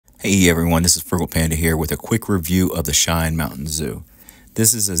Hey everyone, this is Frugal Panda here with a quick review of the Cheyenne Mountain Zoo.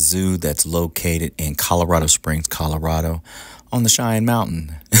 This is a zoo that's located in Colorado Springs, Colorado, on the Cheyenne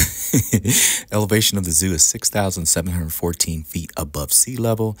Mountain. Elevation of the zoo is 6,714 feet above sea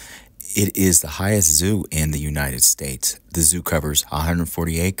level. It is the highest zoo in the United States. The zoo covers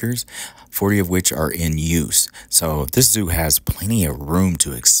 140 acres, 40 of which are in use. So this zoo has plenty of room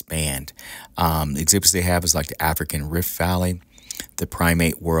to expand. The exhibits they have is like the African Rift Valley, the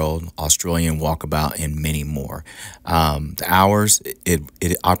primate world, Australian walkabout, and many more. The hours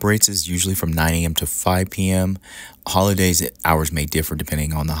it operates is usually from 9 a.m. to 5 p.m. Holidays, hours may differ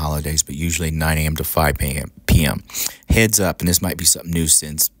depending on the holidays, but usually 9 a.m. to 5 p.m. Heads up, and this might be something new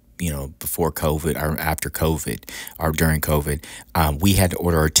since before COVID or after COVID or during COVID, we had to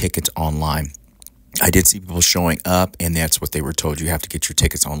order our tickets online. I did see people showing up, and that's what they were told. You have to get your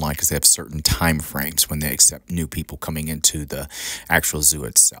tickets online because they have certain time frames when they accept new people coming into the actual zoo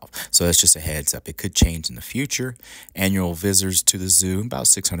itself. So that's just a heads up. It could change in the future. Annual visitors to the zoo, about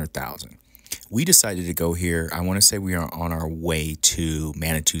 600,000. We decided to go here. I want to say we are on our way to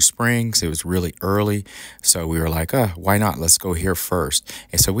Manitou Springs. It was really early, so we were like, why not? Let's go here first.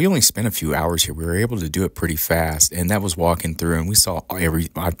 And so we only spent a few hours here. We were able to do it pretty fast, and that was walking through, and we saw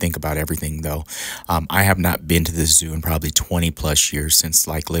I think about everything, though. I have not been to the zoo in probably 20 plus years since,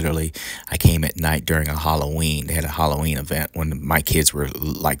 like, literally I came at night during a Halloween. They had a Halloween event when my kids were,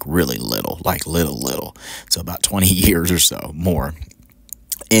 like, really little, like little. So about 20 years or so more.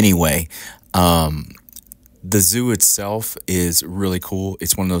 Anyway, the zoo itself is really cool.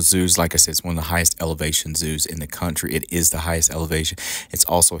 It's one of those zoos, like I said, it's one of the highest elevation zoos in the country. It is the highest elevation. It's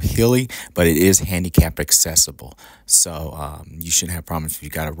also hilly, but it is handicap accessible. So you shouldn't have problems if you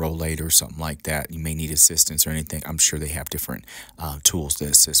got a rollator or something like that. You may need assistance or anything. I'm sure they have different tools to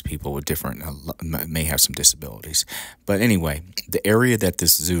assist people with different, may have some disabilities. But anyway, the area that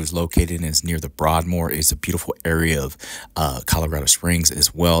this zoo is located in is near the Broadmoor. It's a beautiful area of Colorado Springs,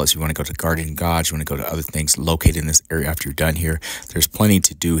 as well as you want to go to Garden Lodge, you want to go to other things located in this area after you're done here. There's plenty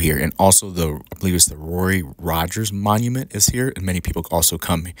to do here. And also I believe it's the Roy Rogers Monument is here. And many people also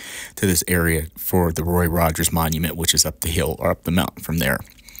come to this area for the Roy Rogers Monument, which is up the hill or up the mountain from there.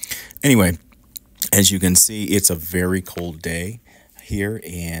 Anyway, as you can see, it's a very cold day here,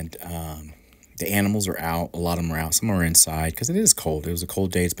 and the animals are out. A lot of them are out. Some are inside because it is cold. It was a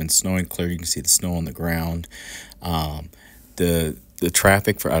cold day. It's been snowing clear. You can see the snow on the ground. The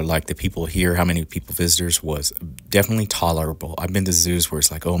traffic for like the people here, how many people visitors was definitely tolerable. I've been to zoos where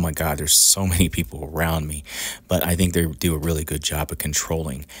it's like, oh my God, there's so many people around me. But I think they do a really good job of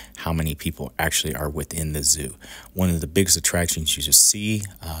controlling how many people actually are within the zoo. One of the biggest attractions you just see,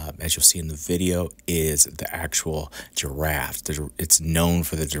 as you'll see in the video, is the actual giraffes. It's known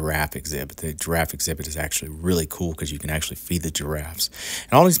for the giraffe exhibit. The giraffe exhibit is actually really cool because you can actually feed the giraffes.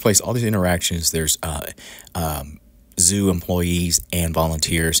 And all these places, all these interactions, there's zoo employees and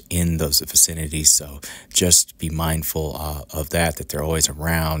volunteers in those vicinities, so just be mindful of that they're always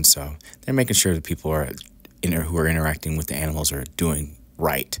around. So they're making sure that people who are interacting with the animals are doing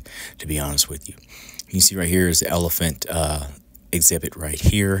right, to be honest with you. You see right here is the elephant exhibit right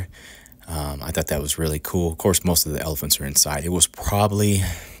here. I thought that was really cool. Of course, most of the elephants are inside. It was probably,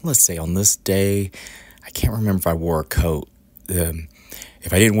 let's say on this day, I can't remember if I wore a coat.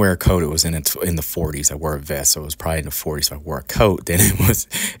 If I didn't wear a coat, it was in the 40s. I wore a vest, so it was probably in the 40s. If I wore a coat, then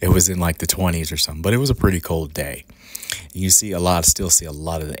it was in like the 20s or something. But it was a pretty cold day. You still see a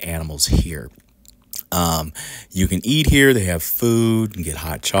lot of the animals here. You can eat here. They have food. You can get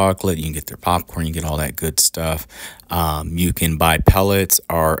hot chocolate. You can get their popcorn. You can get all that good stuff. You can buy pellets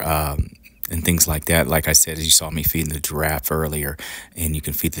or and things like that. Like I said, as you saw me feeding the giraffe earlier, and you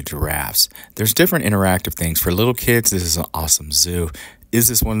can feed the giraffes. There's different interactive things. For little kids, this is an awesome zoo. Is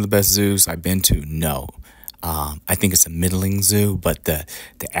this one of the best zoos I've been to? No. I think it's a middling zoo, but the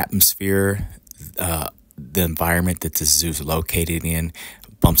atmosphere, the environment that the zoo is located in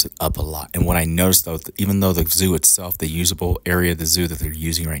bumps it up a lot. And what I noticed, though, even though the zoo itself, the usable area of the zoo that they're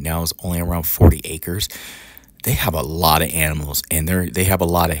using right now is only around 40 acres, they have a lot of animals, and they have a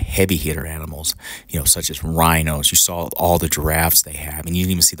lot of heavy hitter animals, such as rhinos. You saw all the giraffes they have, and you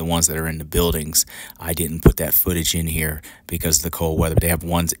didn't even see the ones that are in the buildings. I didn't put that footage in here because of the cold weather, but they have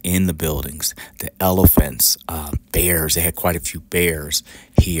ones in the buildings. The elephants, bears, they had quite a few bears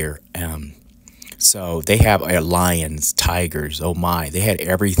here. So they have lions, tigers, oh my, they had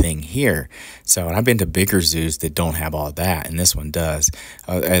everything here. So, and I've been to bigger zoos that don't have all that, and this one does,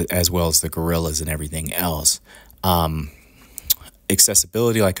 as well as the gorillas and everything else.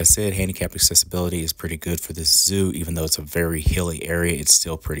 Accessibility, like I said, handicap accessibility is pretty good for this zoo. Even though it's a very hilly area, it's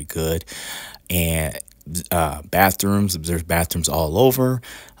still pretty good. And bathrooms. There's bathrooms all over.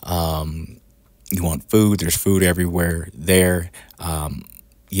 You want food, there's food everywhere there.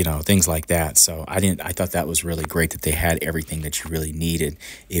 You know, things like that. So I thought that was really great that they had everything that you really needed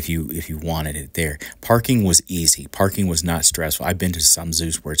if you wanted it there. Parking was easy. Parking was not stressful. I've been to some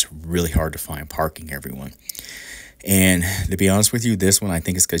zoos where it's really hard to find parking, everyone. And to be honest with you, this one, I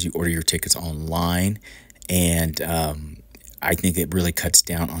think it's because you order your tickets online. And I think it really cuts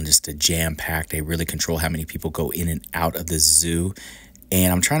down on just the jam pack. They really control how many people go in and out of the zoo.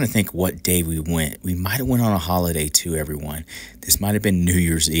 And I'm trying to think what day we went. We might have went on a holiday too, everyone. This might have been New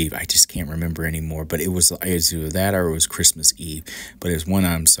Year's Eve. I just can't remember anymore. But it was either that or it was Christmas Eve. But it was one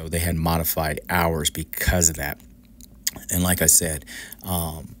of them, so they had modified hours because of that. And like I said,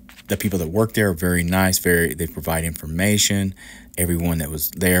 the people that work there are very nice. They provide information. Everyone that was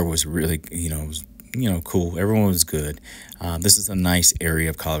there was really, cool. Everyone was good. This is a nice area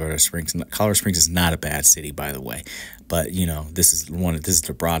of Colorado Springs. Colorado Springs is not a bad city, by the way. But, this is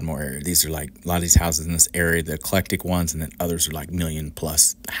the Broadmoor area. These are like a lot of these houses in this area, the eclectic ones, and then others are like $1 million+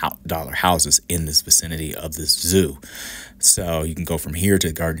 dollar houses in this vicinity of this zoo. So you can go from here to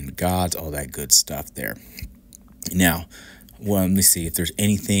the Garden of Gods, all that good stuff there. Now, well, let me see if there's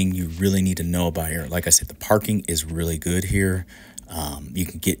anything you really need to know about here. Like I said, the parking is really good here. You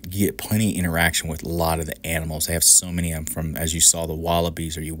can get plenty of interaction with a lot of the animals. They have so many of them, from, as you saw, the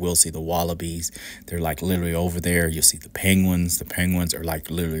wallabies, or you will see the wallabies. They're like literally over there. You'll see the penguins. The penguins are like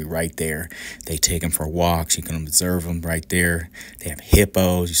literally right there. They take them for walks. You can observe them right there. They have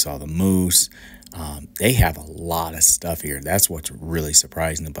hippos. You saw the moose. They have a lot of stuff here. That's what's really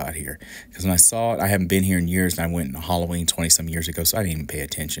surprising about here. Because when I saw it, I haven't been here in years, and I went on Halloween 20-some years ago, so I didn't even pay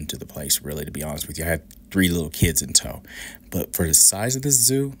attention to the place, really, to be honest with you. I had 3 little kids in tow. But for the size of this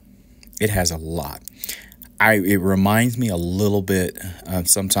zoo, it has a lot. It reminds me a little bit of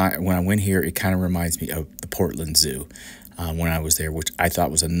sometime when I went here, it kind of reminds me of the Portland Zoo. When I was there, which I thought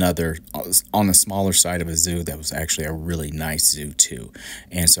was another, on the smaller side of a zoo, that was actually a really nice zoo too.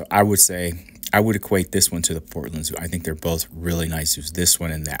 And so I would say, I would equate this one to the Portland Zoo. I think they're both really nice zoos, this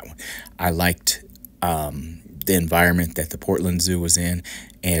one and that one. I liked the environment that the Portland Zoo was in,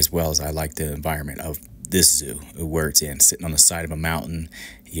 as well as I liked the environment of this zoo, where it's in, sitting on the side of a mountain.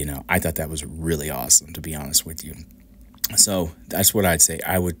 I thought that was really awesome, to be honest with you. So that's what I'd say.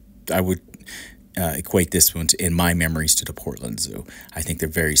 I would equate this one in my memories to the Portland Zoo. I think they're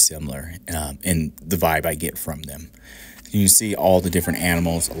very similar in the vibe I get from them. You can see all the different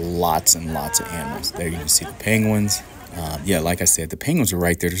animals, lots and lots of animals. There you can see the penguins. Yeah, like I said, the penguins are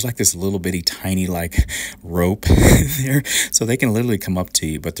right there. There's like this little bitty tiny like rope there, so they can literally come up to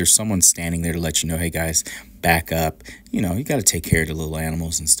you, but there's someone standing there to let you know, hey guys, back up. You got to take care of the little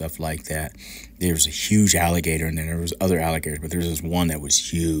animals and stuff like that. There's a huge alligator, and then there was other alligators, but there's this one that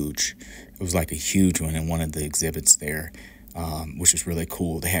was huge. It was like a huge one in one of the exhibits there, which is really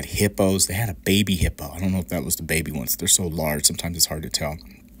cool. They had hippos. They had a baby hippo. I don't know if that was the baby ones. They're so large, sometimes it's hard to tell.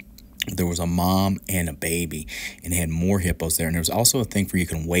 There was a mom and a baby, and they had more hippos there. And there was also a thing where you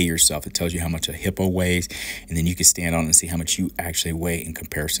can weigh yourself. It tells you how much a hippo weighs, and then you can stand on it and see how much you actually weigh in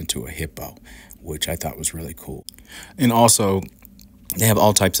comparison to a hippo, which I thought was really cool. And also, they have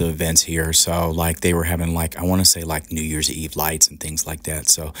all types of events here. So like they were having like, I want to say like New Year's Eve lights and things like that.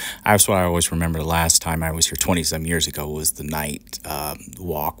 So that's what I always remember. The last time I was here 20-some years ago was the night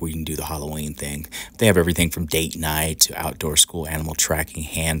walk. We can do the Halloween thing. They have everything from date night to outdoor school, animal tracking,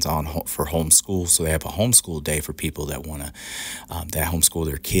 hands-on for homeschool. So they have a homeschool day for people that want to that homeschool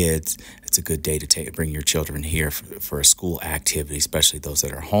their kids. It's a good day to bring your children here for a school activity, especially those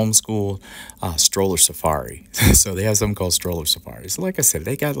that are homeschooled. Stroller safari. So they have something called stroller safari. So like I said,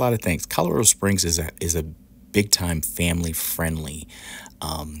 they got a lot of things. Colorado Springs is a big-time family-friendly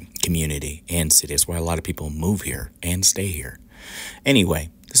community and city. That's why a lot of people move here and stay here. Anyway,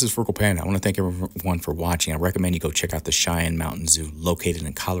 this is Frugal Panda. I want to thank everyone for watching. I recommend you go check out the Cheyenne Mountain Zoo, located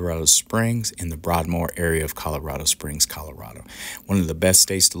in Colorado Springs in the Broadmoor area of Colorado Springs, Colorado. One of the best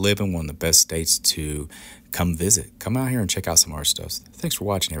states to live in, one of the best states to come visit. Come out here and check out some of our stuff. Thanks for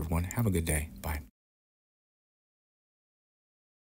watching, everyone. Have a good day. Bye.